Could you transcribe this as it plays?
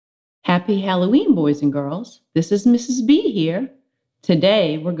Happy Halloween, boys and girls. This is Mrs. B here.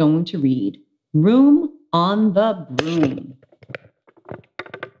 Today we're going to read Room on the Broom.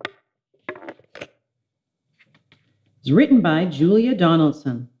 It's written by Julia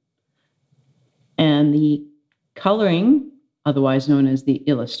Donaldson. And the coloring, otherwise known as the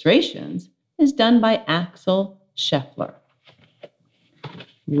illustrations, is done by Axel Scheffler.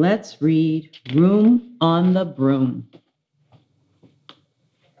 Let's read Room on the Broom.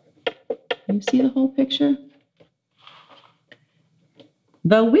 You see the whole picture?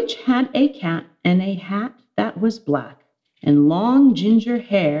 The witch had a cat and a hat that was black, and long ginger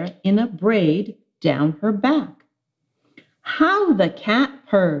hair in a braid down her back. How the cat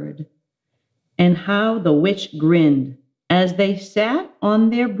purred, and how the witch grinned, as they sat on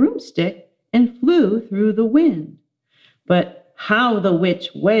their broomstick and flew through the wind. But how the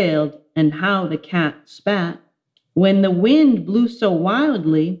witch wailed, and how the cat spat, when the wind blew so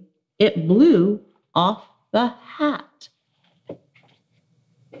wildly, it blew off the hat.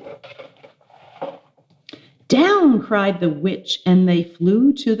 Down, cried the witch, and they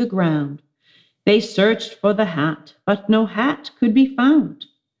flew to the ground. They searched for the hat, but no hat could be found.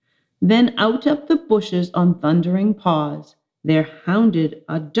 Then out of the bushes on thundering paws, there hounded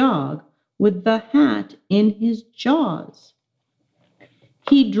a dog with the hat in his jaws.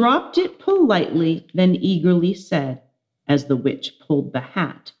 He dropped it politely, then eagerly said, as the witch pulled the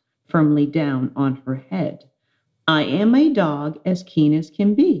hat firmly down on her head, I am a dog as keen as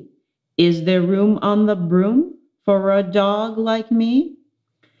can be. Is there room on the broom for a dog like me?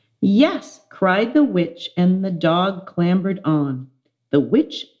 Yes, cried the witch, and the dog clambered on. The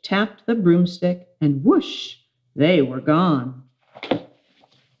witch tapped the broomstick, and whoosh, they were gone.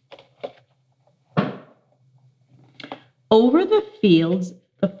 Over the fields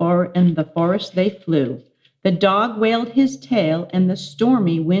and the forest they flew. The dog wailed his tail, and the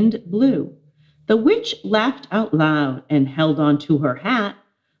stormy wind blew. The witch laughed out loud and held on to her hat,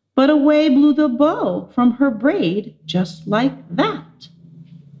 but away blew the bow from her braid just like that.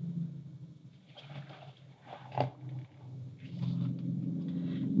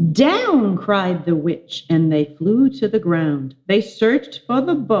 Down, cried the witch, and they flew to the ground. They searched for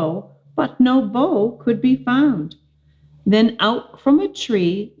the bow, but no bow could be found. Then out from a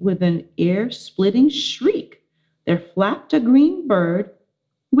tree with an ear-splitting shriek, there flapped a green bird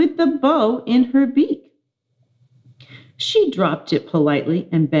with the bow in her beak. She dropped it politely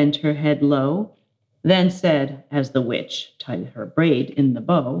and bent her head low, then said, as the witch tied her braid in the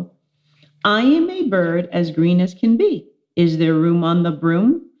bow, I am a bird as green as can be. Is there room on the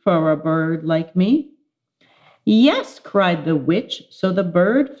broom for a bird like me? Yes, cried the witch, so the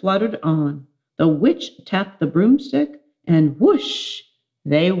bird fluttered on. The witch tapped the broomstick, and whoosh,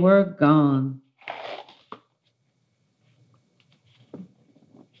 they were gone.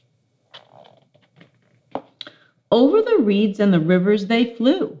 Over the reeds and the rivers they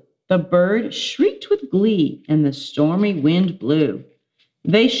flew. The bird shrieked with glee, and the stormy wind blew.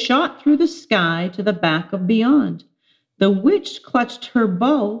 They shot through the sky to the back of beyond. The witch clutched her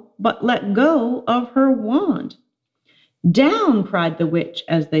bow, but let go of her wand. Down, cried the witch,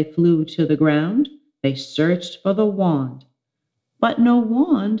 as they flew to the ground. They searched for the wand, but no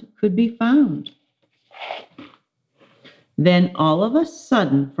wand could be found. Then all of a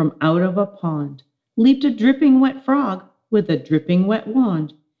sudden, from out of a pond, leaped a dripping wet frog with a dripping wet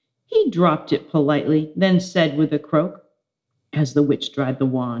wand. He dropped it politely, then said with a croak, as the witch dried the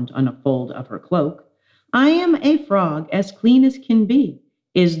wand on a fold of her cloak, I am a frog as clean as can be.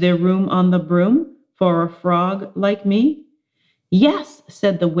 Is there room on the broom for a frog like me? Yes,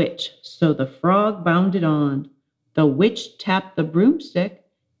 said the witch, so the frog bounded on. The witch tapped the broomstick,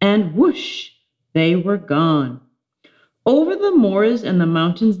 and whoosh, they were gone. Over the moors and the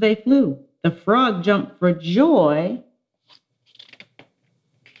mountains they flew. The frog jumped for joy.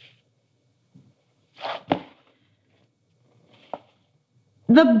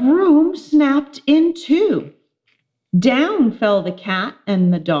 The broom snapped in two. Down fell the cat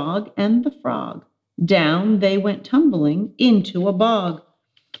and the dog and the frog. Down they went tumbling into a bog.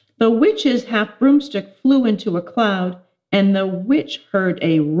 The witch's half broomstick flew into a cloud, and the witch heard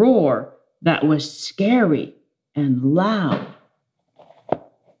a roar that was scary and loud.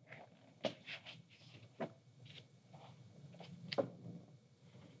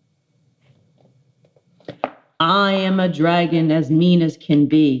 I am a dragon as mean as can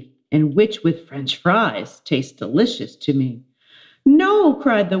be, and which with French fries tastes delicious to me. No,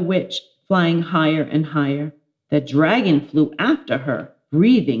 cried the witch, flying higher and higher. The dragon flew after her,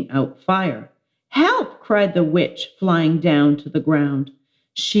 breathing out fire. Help, cried the witch, flying down to the ground.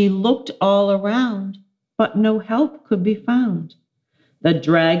 She looked all around, but no help could be found. The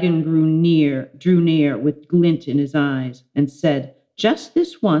dragon drew near with glint in his eyes, and said, "Just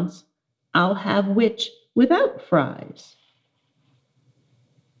this once, I'll have witch without fries."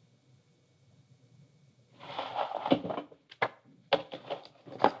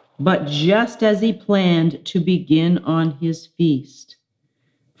 But just as he planned to begin on his feast,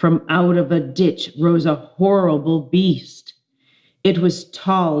 from out of a ditch rose a horrible beast. It was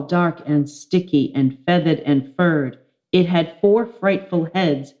tall, dark, and sticky, and feathered and furred. It had 4 frightful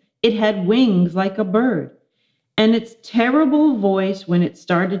heads. It had wings like a bird. And its terrible voice, when it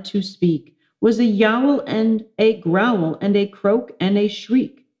started to speak, was a yowl and a growl and a croak and a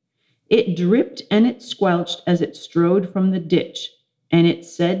shriek. It dripped and it squelched as it strode from the ditch, and it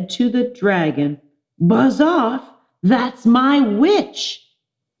said to the dragon, "Buzz off, that's my witch."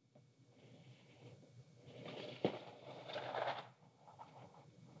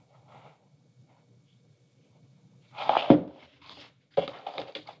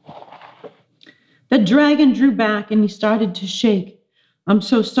 The dragon drew back and he started to shake. "I'm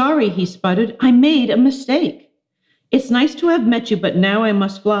so sorry," he sputtered. "I made a mistake. It's nice to have met you, but now I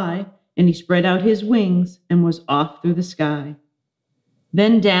must fly." And he spread out his wings and was off through the sky.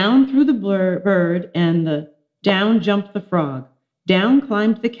 Then down through the bird and down jumped the frog. Down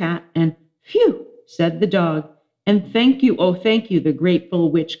climbed the cat and "Phew," said the dog. "And thank you, oh thank you," the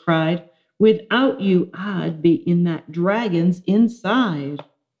grateful witch cried. "Without you, I'd be in that dragon's inside."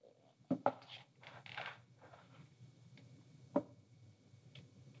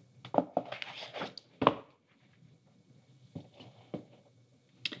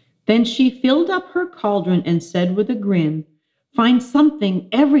 Then she filled up her cauldron and said with a grin, "Find something,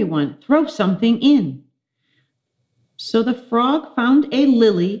 everyone, throw something in." So the frog found a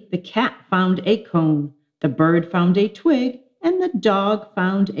lily, the cat found a cone, the bird found a twig, and the dog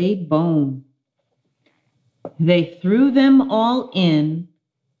found a bone. They threw them all in,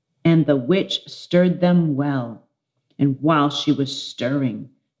 and the witch stirred them well. And while she was stirring,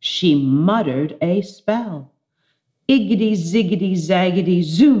 she muttered a spell. Iggity, ziggity, zaggity,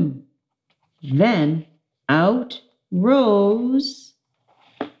 zoom. Then out rose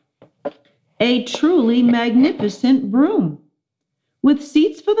a truly magnificent broom, with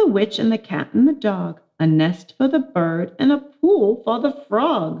seats for the witch and the cat and the dog, a nest for the bird, and a pool for the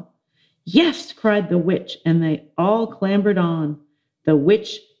frog. "Yes," cried the witch, and they all clambered on. The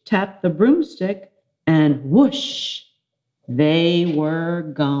witch tapped the broomstick, and whoosh, they were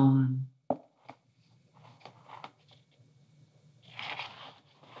gone.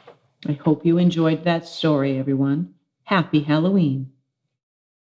 I hope you enjoyed that story, everyone. Happy Halloween.